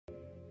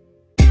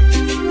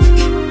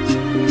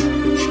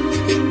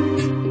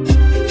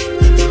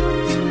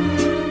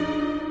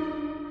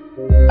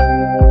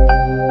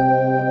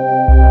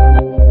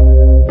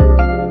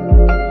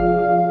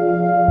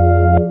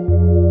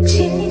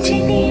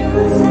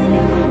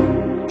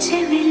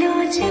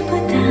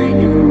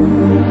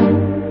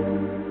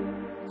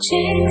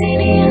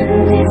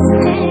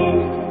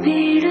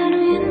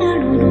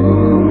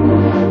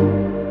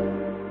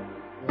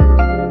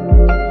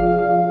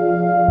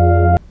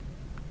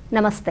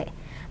నమస్తే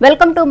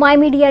welcome to my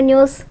media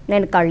news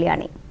నేను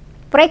కళ్యాణి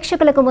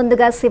ప్రేక్షకులకు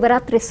ముందుగా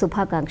శివరాత్రి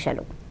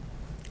శుభాకాంక్షలు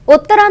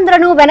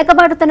ఉత్తరాంధ్రను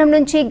వెనకబాటుతనం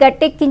నుంచి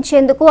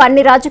గట్టెక్కించేందుకు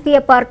అన్ని రాజకీయ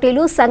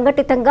పార్టీలు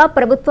సంఘటితంగా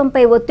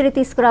ప్రభుత్వంపై ఒత్తిడి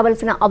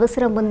తీసుకురావాల్సిన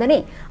అవసరం ఉందని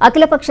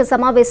అఖిలపక్ష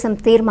సమావేశం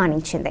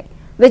తీర్మానించింది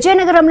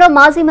విజయనగరంలో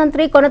మాజీ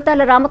మంత్రి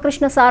కొనతాల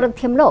రామకృష్ణ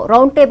సారథ్యంలో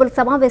రౌండ్ టేబుల్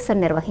సమావేశం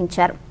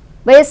నిర్వహించారు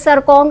YSR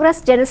Congress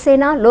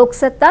Janasena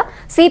Loksatta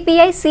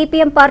CPI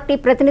CPM party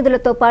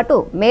ప్రతినిధులతో పాటు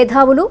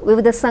మేధావులు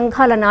వివిధ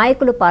సంఘాల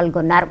నాయకులు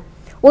పాల్గొన్నారు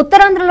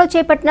ఉత్తరాంధ్రలో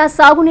చేపట్టిన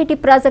సాగునీటి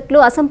ప్రాజెక్టులు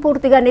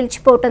అసంపూర్తిగా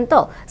నిలిచిపోవడంతో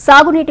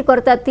సాగునీటి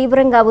కొరత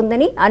తీవ్రంగా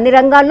ఉందని అన్ని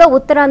రంగాల్లో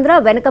ఉత్తరాంధ్ర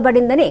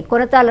వెనుకబడిందని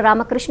కొనతాల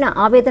రామకృష్ణ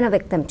ఆవేదన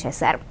వ్యక్తం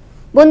చేశారు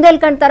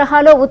బుందేల్ఖండ్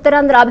తరహాలో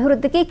ఉత్తరాంధ్ర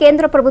అభివృద్ధికి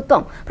కేంద్ర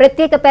ప్రభుత్వం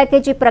ప్రత్యేక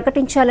ప్యాకేజీ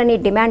ప్రకటించాలని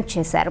డిమాండ్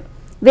చేశారు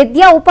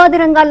విద్యా ఉపాధి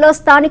రంగాల్లో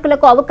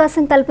స్థానికులకు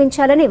అవకాశం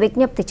కల్పించాలని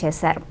విజ్ఞప్తి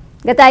చేశారు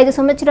గత 5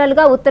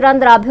 సంవత్సరాలుగా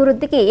ఉత్తరాంధ్ర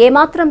అభివృద్ధికి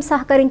ఏమాత్రం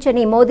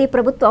సహకరించని మోదీ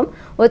ప్రభుత్వం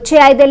వచ్చే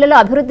 5 ఏళ్లలో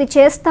అభివృద్ధి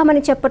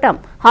చేస్తామని చెప్పడం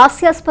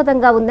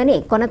హాస్యాస్పదంగా ఉందని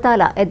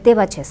కొనతాల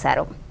ఎద్దేవా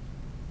చేశారు.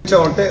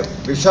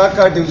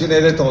 విశాఖ డివిజన్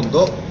ఏదైతే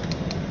ఉందో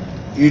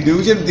ఈ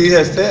డివిజన్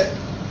తీసేస్తే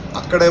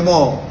అక్కడేమో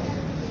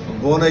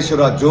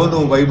భువనేశ్వర జోన్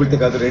వైబిలిటీ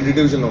కాదు 2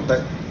 డివిజన్లు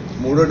ఉంటాయి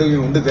 3వ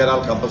డివిజన్ ఉండి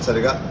తీరాలి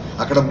కంపల్సరీగా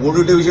అక్కడ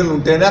 3 డివిజన్లు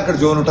ఉంటేనే అక్కడ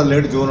జోన్ ఉంటుంది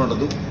లేట్ జోన్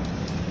ఉండదు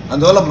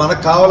అందువల్ల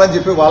మనకు కావాలని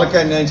చెప్పి వాళ్ళకే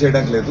అన్యాయం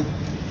చేయడానికి లేదు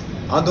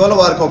అందువల్ల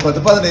వారికి ఒక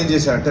ప్రతిపాదన ఏం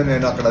చేశారంటే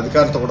నేను అక్కడ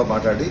అధికారులతో కూడా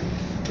మాట్లాడి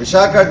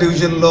విశాఖ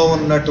డివిజన్లో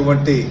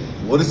ఉన్నటువంటి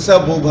ఒరిస్సా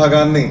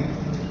భూభాగాన్ని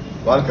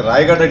వాళ్ళకి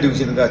రాయగడ్డ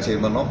డివిజన్గా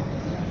చేయమన్నాం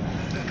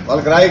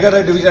వాళ్ళకి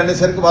రాయగడ్డ డివిజన్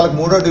అనేసరికి వాళ్ళకి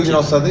 3వ డివిజన్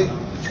వస్తుంది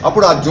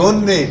అప్పుడు ఆ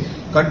జోన్ని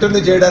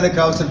కంటిన్యూ చేయడానికి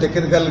కావాల్సిన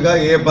టెక్నికల్గా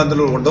ఏ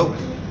ఇబ్బందులు ఉండవు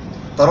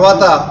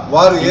తర్వాత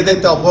వారు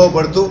ఏదైతే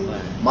అపోహపడుతూ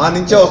మా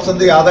నుంచే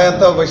వస్తుంది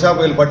ఆదాయంతో విశాఖ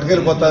వీళ్ళు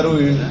పట్టుకెళ్ళిపోతారు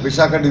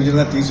విశాఖ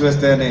డివిజన్గా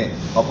తీసివేస్తే అనే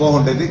అపోహ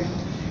ఉండేది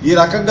ఈ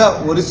రకంగా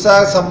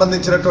ఒరిస్సాకు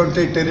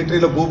సంబంధించినటువంటి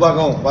టెరిటరీలో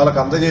భూభాగం వాళ్ళకు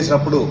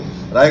అందజేసినప్పుడు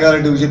రాయగడ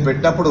డివిజన్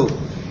పెట్టినప్పుడు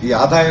ఈ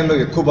ఆదాయంలో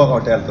ఎక్కువ భాగం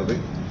అటే వెళ్తుంది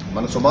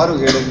మనకు సుమారు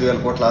 7-8 వేల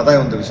కోట్ల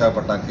ఆదాయం ఉంది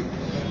విశాఖపట్నానికి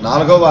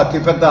 4వ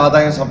అతిపెద్ద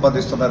ఆదాయం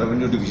సంపాదిస్తున్న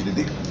రెవెన్యూ డివిజన్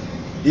ఇది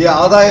ఈ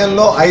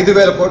ఆదాయంలో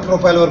 5,000 కోట్ల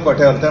రూపాయల వరకు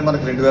అటే వెళ్తాయి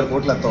మనకు 2,000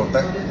 కోట్లు ఎంత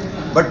ఉంటాయి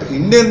బట్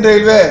ఇండియన్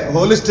రైల్వే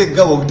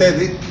హోలిస్టిక్గా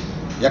ఒకటేది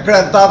ఎక్కడ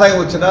ఎంత ఆదాయం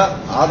వచ్చినా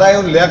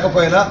ఆదాయం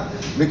లేకపోయినా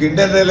మీకు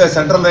ఇండియన్ రైల్వే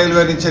సెంట్రల్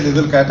రైల్వే నుంచే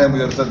నిధులు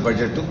కేటాయింపు జరుగుతుంది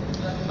బడ్జెట్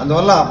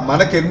అందువల్ల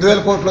మనకి 8,000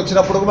 కోట్లు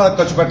వచ్చినప్పుడు మనకు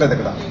ఖర్చు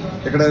పెట్టలేదు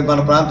ఇక్కడ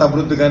మన ప్రాంత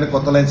అభివృద్ధి కానీ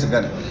కొత్త లైన్స్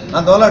కానీ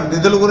అందువల్ల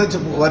నిధుల గురించి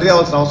వరి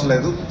అవ్వాల్సిన అవసరం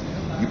లేదు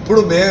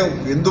ఇప్పుడు మేము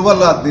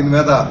ఎందువల్ల దీని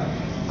మీద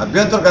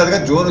అభ్యంతరం కాదుగా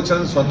జోన్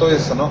వచ్చినందుకు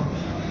సంతోషిస్తున్నాం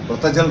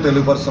కృతజ్ఞతలు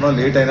తెలియపరుస్తున్నాం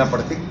లేట్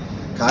అయినప్పటికీ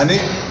కానీ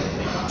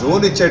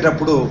జోన్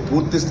ఇచ్చేటప్పుడు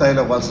పూర్తి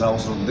స్థాయిలో ఇవ్వాల్సిన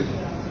అవసరం ఉంది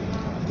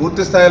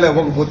పూర్తి స్థాయిలో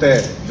ఇవ్వకపోతే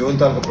జోన్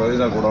తాలూకు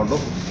ప్రయోజనాలు కూడా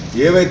ఉండవు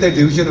ఏవైతే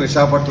డివిజన్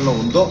విశాఖపట్నంలో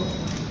ఉందో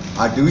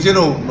ఆ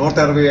డివిజను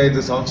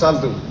 125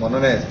 సంవత్సరాలు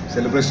మొన్ననే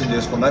సెలబ్రేషన్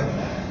చేసుకున్నారు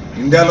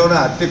ఇండియాలోనే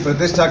అతి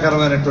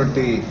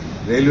ప్రతిష్టాకరమైనటువంటి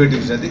రైల్వే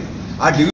డివిజన్ అది ఆ